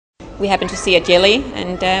we happened to see a jelly,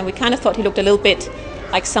 and we kind of thought he looked a little bit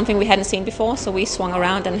like something we hadn't seen before, so we swung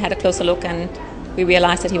around and had a closer look, and we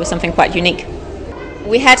realized that he was something quite unique.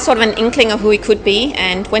 We had sort of an inkling of who he could be,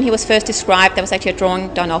 and when he was first described, there was actually a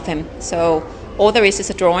drawing done of him. So all there is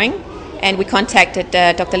a drawing, and we contacted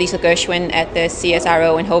Dr. Lisa Gershwin at the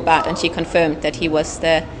CSIRO in Hobart, and she confirmed that he was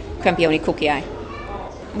the Crambione Cookii.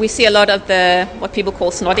 We see a lot of the what people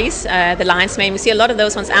call snotties, the lion's mane. We see a lot of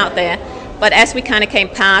those ones out there, but as we kind of came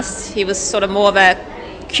past, he was sort of more of a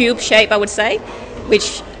cube shape, I would say,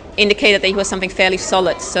 which indicated that he was something fairly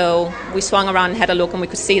solid. So we swung around and had a look, and we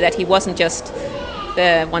could see that he wasn't just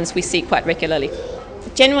the ones we see quite regularly.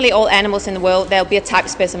 Generally, all animals in the world, there'll be a type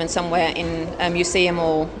specimen somewhere in a museum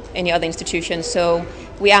or any other institution. So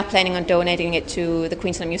we are planning on donating it to the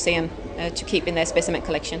Queensland Museum to keep in their specimen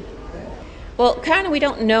collection. Well, currently we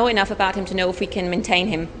don't know enough about him to know if we can maintain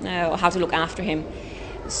him or how to look after him.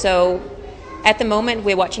 So at the moment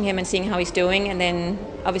we're watching him and seeing how he's doing, and then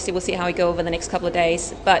obviously we'll see how he goes over the next couple of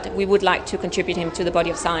days. But we would like to contribute him to the body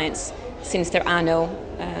of science, since there are no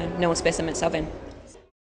known specimens of him.